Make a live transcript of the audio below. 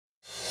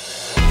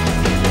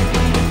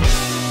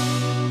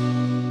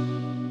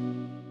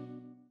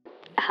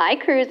Hi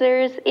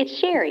cruisers, it's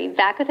Sherry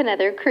back with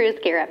another Cruise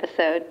Gear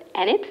episode,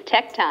 and it's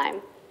tech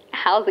time.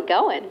 How's it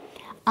going?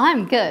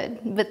 I'm good,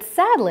 but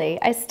sadly,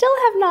 I still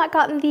have not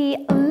gotten the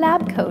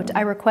lab coat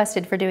I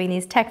requested for doing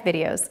these tech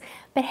videos.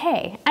 But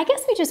hey, I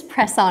guess we just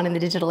press on in the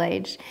digital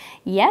age.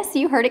 Yes,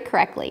 you heard it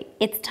correctly.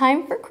 It's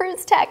time for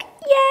cruise tech.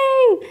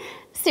 Yay!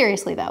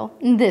 Seriously though,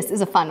 this is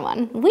a fun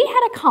one. We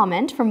had a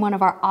comment from one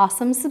of our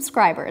awesome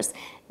subscribers,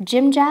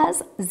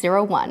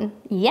 JimJazz01.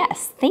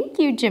 Yes, thank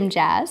you,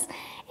 JimJazz.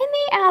 And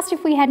they asked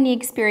if we had any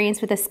experience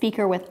with a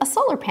speaker with a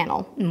solar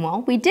panel.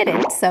 Well, we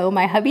didn't, so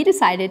my hubby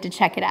decided to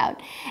check it out.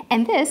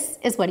 And this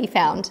is what he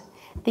found.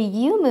 The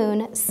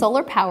Youmoon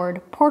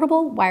Solar-powered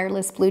portable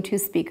wireless Bluetooth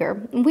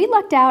speaker. We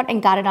lucked out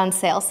and got it on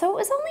sale, so it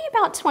was only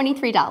about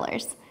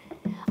 $23.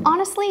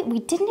 Honestly, we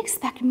didn't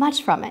expect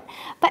much from it,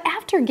 but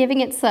after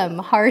giving it some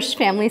harsh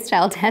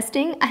family-style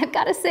testing, I've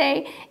got to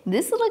say,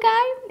 this little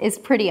guy is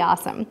pretty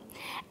awesome.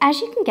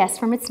 As you can guess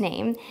from its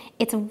name,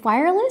 it's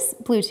wireless,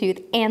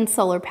 Bluetooth, and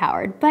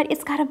solar-powered, but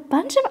it's got a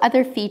bunch of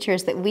other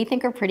features that we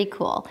think are pretty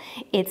cool.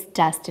 It's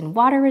dust and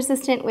water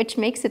resistant, which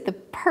makes it the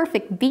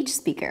perfect beach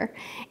speaker.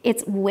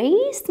 It's way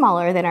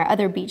smaller than our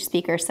other beach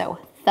speakers, so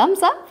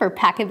thumbs up for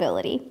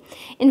packability.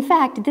 In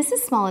fact, this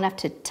is small enough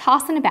to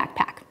toss in a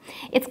backpack.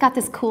 It's got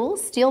this cool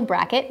steel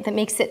bracket that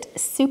makes it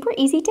super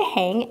easy to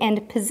hang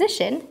and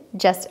position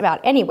just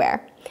about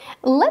anywhere.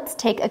 Let's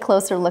take a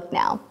closer look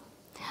now.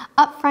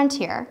 Up front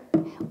here,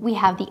 we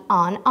have the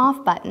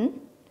on-off button,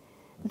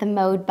 the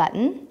mode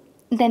button,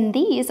 then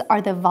these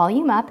are the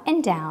volume up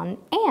and down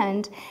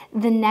and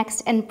the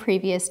next and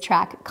previous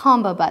track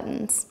combo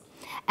buttons.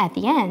 At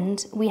the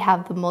end, we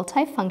have the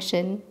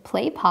multifunction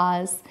play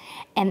pause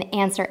and the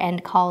answer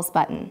end calls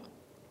button.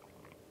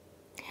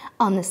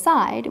 On the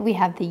side, we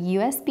have the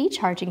USB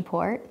charging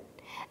port,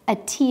 a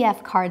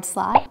TF card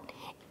slot,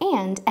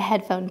 and a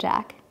headphone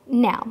jack.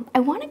 Now,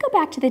 I want to go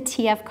back to the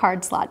TF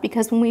card slot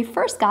because when we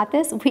first got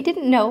this, we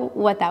didn't know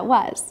what that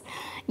was.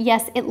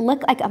 Yes, it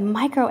looked like a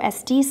micro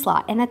SD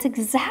slot, and that's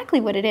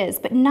exactly what it is,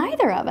 but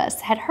neither of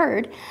us had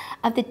heard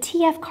of the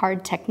TF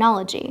card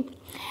technology.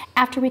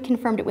 After we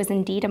confirmed it was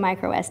indeed a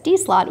micro SD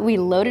slot, we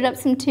loaded up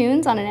some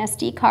tunes on an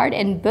SD card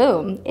and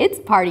boom, it's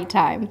party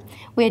time.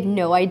 We had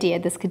no idea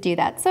this could do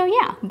that, so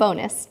yeah,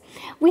 bonus.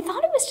 We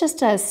thought it was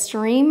just a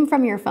stream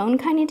from your phone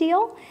kind of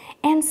deal,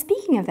 and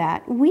speaking of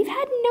that, we've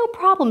had no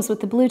problems with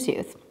the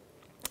Bluetooth.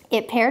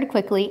 It paired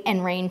quickly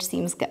and range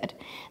seems good.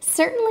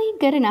 Certainly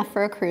good enough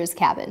for a cruise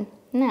cabin.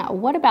 Now,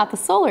 what about the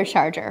solar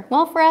charger?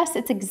 Well, for us,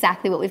 it's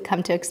exactly what we've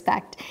come to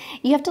expect.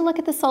 You have to look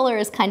at the solar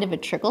as kind of a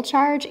trickle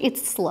charge.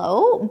 It's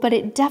slow, but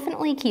it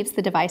definitely keeps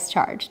the device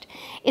charged.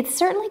 It's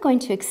certainly going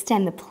to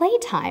extend the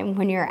playtime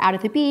when you're out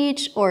at the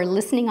beach or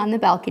listening on the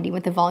balcony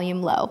with the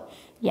volume low.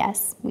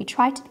 Yes, we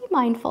try to be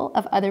mindful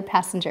of other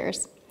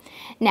passengers.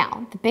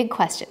 Now, the big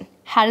question,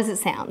 how does it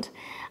sound?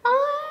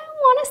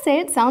 I want to say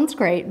it sounds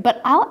great,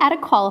 but I'll add a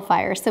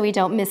qualifier so we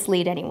don't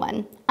mislead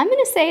anyone. I'm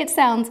going to say it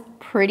sounds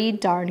pretty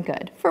darn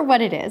good for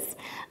what it is.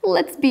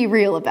 Let's be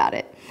real about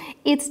it.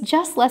 It's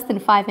just less than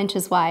 5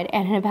 inches wide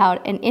and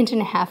about 1.5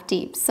 inches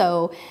deep,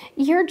 so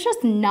you're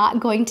just not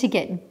going to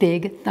get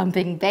big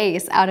thumping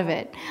bass out of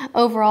it.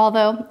 Overall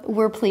though,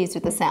 we're pleased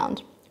with the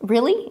sound.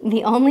 Really,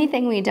 the only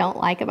thing we don't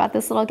like about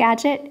this little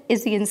gadget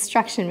is the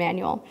instruction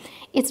manual.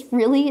 It's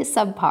really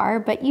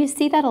subpar, but you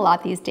see that a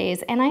lot these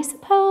days, and I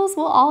suppose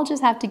we'll all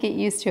just have to get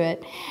used to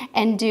it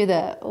and do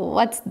the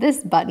 "what's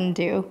this button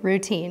do"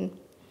 routine.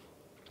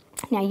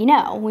 Now, you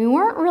know, we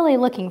weren't really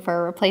looking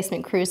for a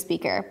replacement cruise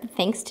speaker, but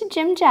thanks to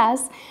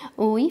JimJazz,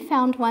 we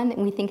found one that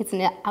we think is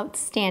an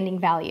outstanding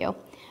value.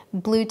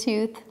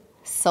 Bluetooth,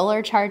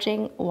 solar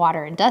charging,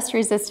 water and dust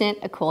resistant,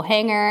 a cool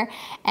hanger,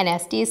 an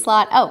SD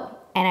slot. Oh,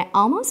 and I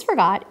almost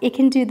forgot, it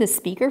can do the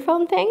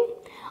speakerphone thing.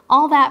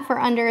 All that for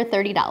under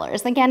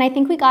 $30. Again, I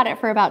think we got it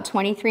for about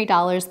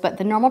 $23, but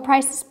the normal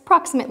price is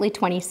approximately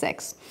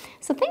 $26.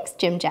 So thanks,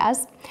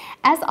 JimJazz.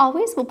 As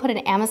always, we'll put an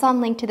Amazon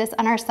link to this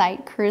on our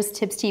site,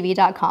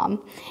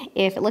 cruisetipstv.com.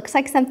 If it looks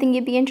like something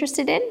you'd be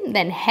interested in,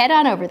 then head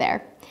on over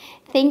there.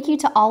 Thank you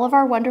to all of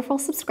our wonderful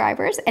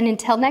subscribers, and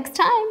until next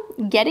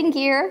time, get in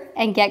gear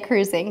and get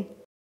cruising.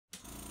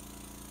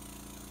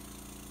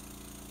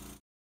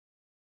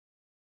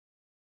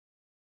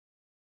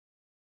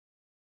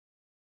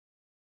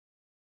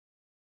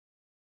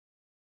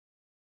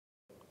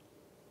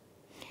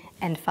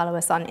 And follow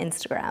us on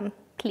Instagram,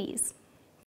 please.